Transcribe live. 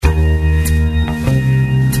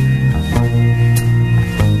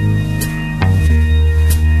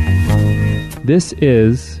This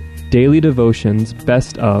is Daily Devotions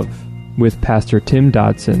Best Of with Pastor Tim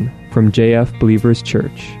Dodson from JF Believers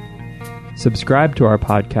Church. Subscribe to our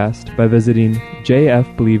podcast by visiting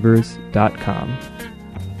jfbelievers.com.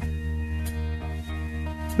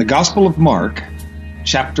 The Gospel of Mark,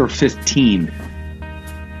 chapter 15,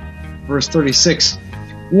 verse 36.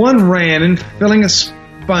 One ran and filling a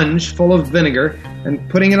sponge full of vinegar and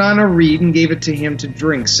putting it on a reed and gave it to him to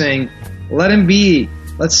drink, saying, "Let him be.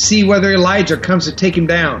 Let's see whether Elijah comes to take him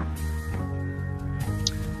down."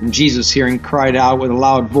 And Jesus, hearing, cried out with a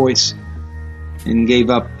loud voice and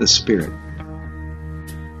gave up the spirit.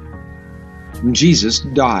 And Jesus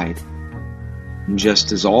died,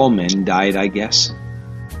 just as all men died, I guess.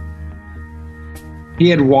 He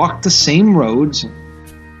had walked the same roads,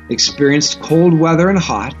 experienced cold weather and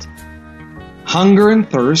hot, hunger and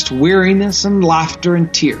thirst, weariness and laughter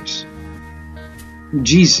and tears.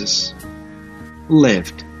 Jesus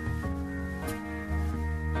lived.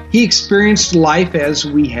 He experienced life as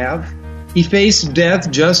we have. He faced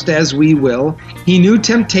death just as we will. He knew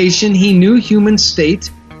temptation. He knew human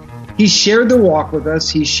state. He shared the walk with us.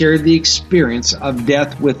 He shared the experience of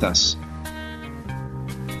death with us.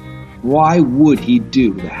 Why would he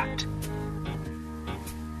do that?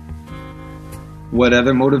 What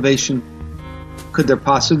other motivation could there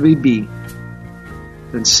possibly be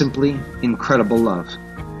than simply incredible love?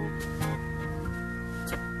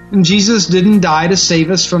 And Jesus didn't die to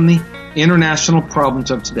save us from the international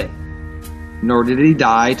problems of today, nor did he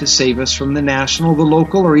die to save us from the national, the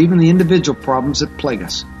local, or even the individual problems that plague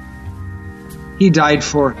us. He died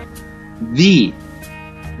for the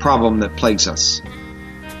problem that plagues us.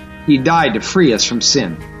 He died to free us from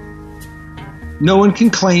sin. No one can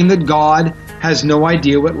claim that God has no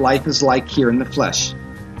idea what life is like here in the flesh,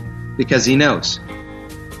 because he knows.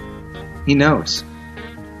 He knows.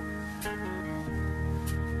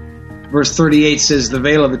 Verse 38 says, the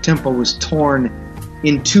veil of the temple was torn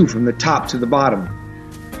in two from the top to the bottom.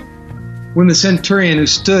 When the centurion who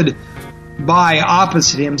stood by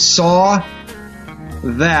opposite him saw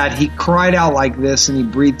that, he cried out like this, and he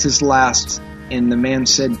breathed his last, and the man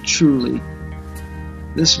said, "Truly,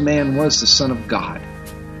 this man was the Son of God."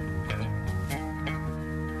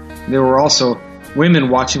 There were also women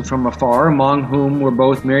watching from afar, among whom were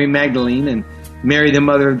both Mary Magdalene and Mary, the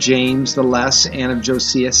mother of James the Less, and of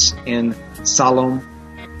Josias and Salome,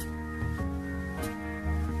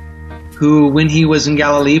 who, when he was in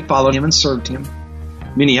Galilee, followed him and served him.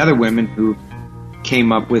 Many other women who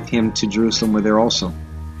came up with him to Jerusalem were there also.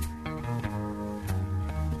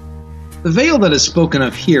 The veil that is spoken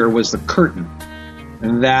of here was the curtain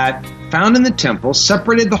that, found in the temple,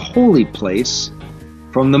 separated the holy place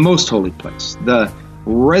from the most holy place, the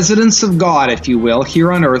residence of God, if you will,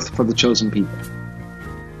 here on earth for the chosen people.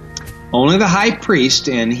 Only the high priest,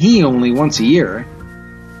 and he only once a year,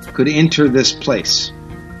 could enter this place,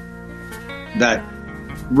 that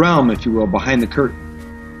realm, if you will, behind the curtain.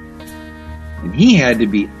 And he had to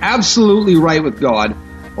be absolutely right with God,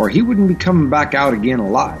 or he wouldn't be coming back out again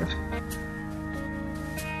alive.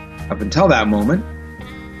 Up until that moment,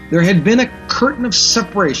 there had been a curtain of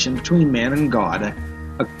separation between man and God,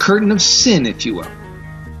 a curtain of sin, if you will.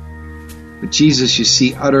 But Jesus, you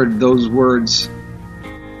see, uttered those words,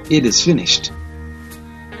 "It is finished."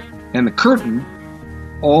 And the curtain,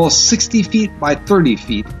 all 60 feet by 30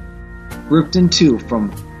 feet, ripped in two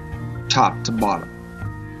from top to bottom.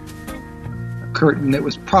 A curtain that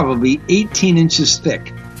was probably 18 inches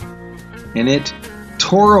thick, and it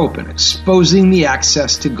tore open, exposing the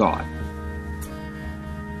access to God.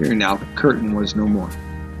 Here now, the curtain was no more.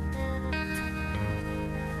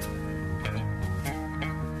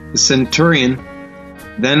 The centurion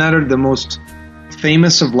then uttered the most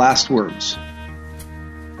famous of last words.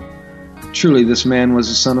 Truly, this man was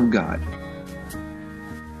the Son of God.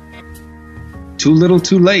 Too little,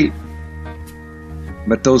 too late.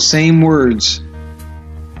 But those same words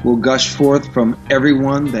will gush forth from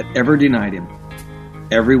everyone that ever denied him,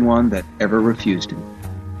 everyone that ever refused him.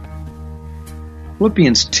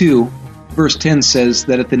 Philippians 2, verse 10 says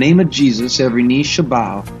that at the name of Jesus, every knee shall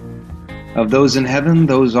bow, of those in heaven,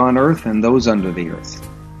 those on earth, and those under the earth.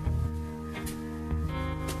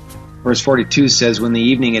 Verse 42 says, when the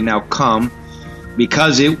evening had now come,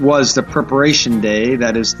 because it was the preparation day,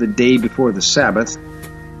 that is the day before the Sabbath.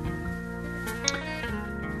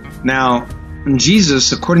 Now,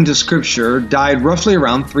 Jesus, according to Scripture, died roughly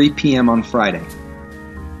around 3 p.m. on Friday.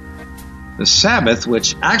 The Sabbath,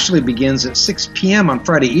 which actually begins at 6 p.m. on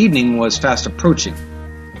Friday evening, was fast approaching.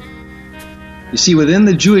 You see, within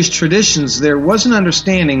the Jewish traditions, there was an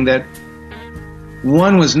understanding that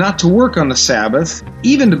One was not to work on the Sabbath,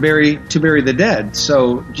 even to bury the dead.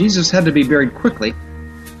 So Jesus had to be buried quickly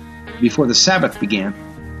before the Sabbath began.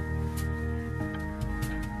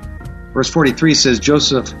 Verse 43 says,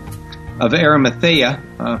 Joseph of Arimathea,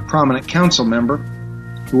 a prominent council member,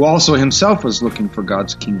 who also himself was looking for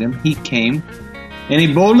God's kingdom, he came, and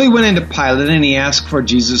he boldly went into Pilate, and he asked for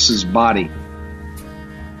Jesus' body.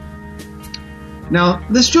 Now,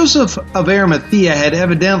 this Joseph of Arimathea had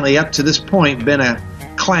evidently, up to this point, been a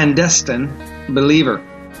clandestine believer.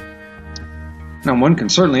 Now, one can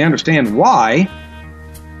certainly understand why,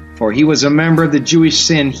 for he was a member of the Jewish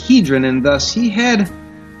Sanhedrin, and thus he had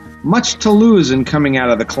much to lose in coming out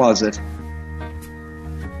of the closet.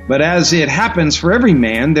 But as it happens for every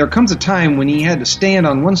man, there comes a time when he had to stand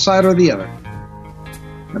on one side or the other.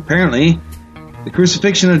 Apparently, the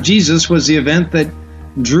crucifixion of Jesus was the event that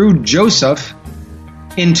drew Joseph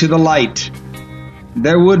into the light.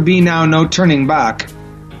 There would be now no turning back.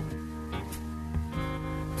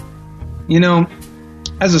 You know,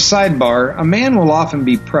 as a sidebar, a man will often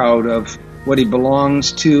be proud of what he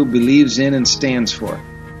belongs to, believes in, and stands for.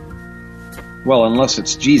 Well, unless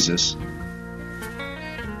it's Jesus.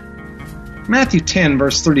 Matthew 10,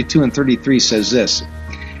 verse 32 and 33 says this,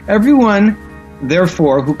 Everyone,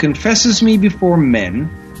 therefore, who confesses me before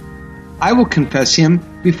men, I will confess him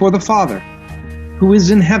before the Father, who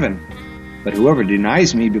is in heaven. But whoever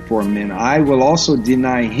denies me before men, I will also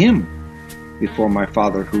deny him before my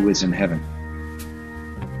Father who is in heaven.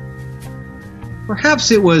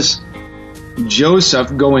 Perhaps it was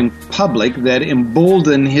Joseph going public that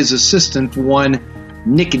emboldened his assistant, one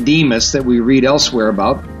Nicodemus, that we read elsewhere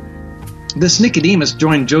about. This Nicodemus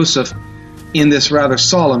joined Joseph in this rather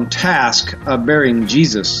solemn task of burying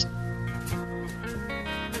Jesus.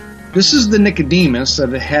 This is the Nicodemus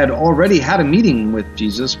that had already had a meeting with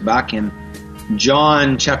Jesus back in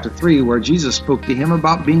John chapter 3, where Jesus spoke to him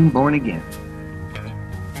about being born again.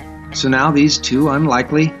 So now these two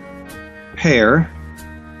unlikely pair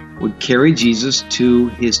would carry Jesus to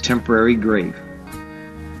his temporary grave.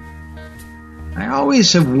 I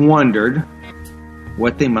always have wondered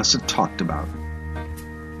what they must have talked about.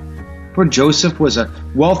 For Joseph was a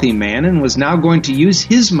wealthy man and was now going to use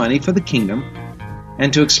his money for the kingdom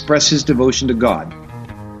and to express his devotion to God.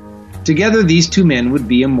 Together, these two men would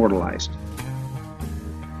be immortalized.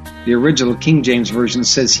 The original King James Version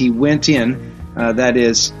says he went in, that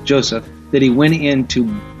is, Joseph, that he went in to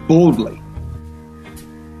boldly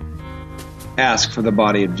ask for the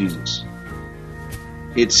body of Jesus.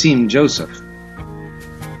 It seemed Joseph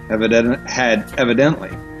had evidently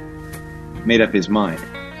made up his mind.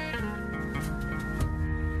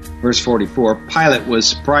 Verse 44, Pilate was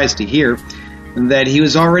surprised to hear that he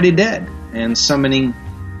was already dead, and summoning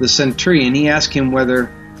the centurion, he asked him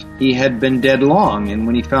whether he had been dead long, and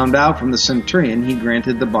when he found out from the centurion, he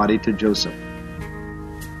granted the body to Joseph.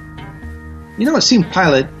 You know, it seemed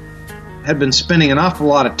Pilate had been spending an awful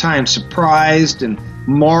lot of time surprised and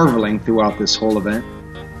marveling throughout this whole event.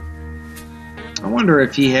 I wonder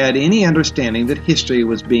if he had any understanding that history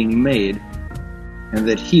was being made and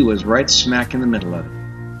that he was right smack in the middle of it.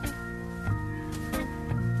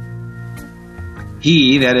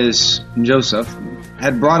 He, that is, Joseph,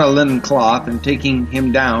 had brought a linen cloth, and taking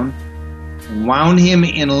him down, wound him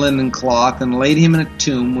in a linen cloth, and laid him in a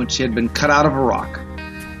tomb which had been cut out of a rock.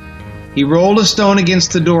 He rolled a stone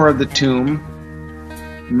against the door of the tomb.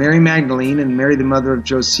 Mary Magdalene and Mary, the mother of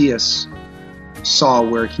Josias, saw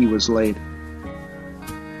where he was laid.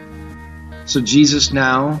 So Jesus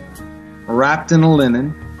now, wrapped in a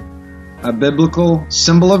linen, a biblical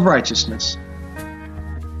symbol of righteousness,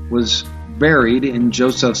 was buried in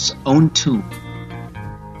Joseph's own tomb,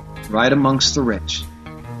 right amongst the rich,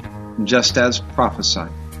 just as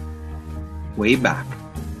prophesied way back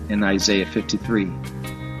in Isaiah 53,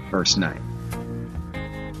 verse 9.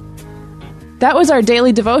 That was our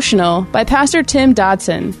daily devotional by Pastor Tim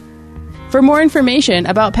Dodson. For more information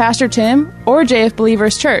about Pastor Tim or JF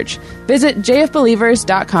Believers Church, visit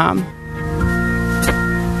jfbelievers.com.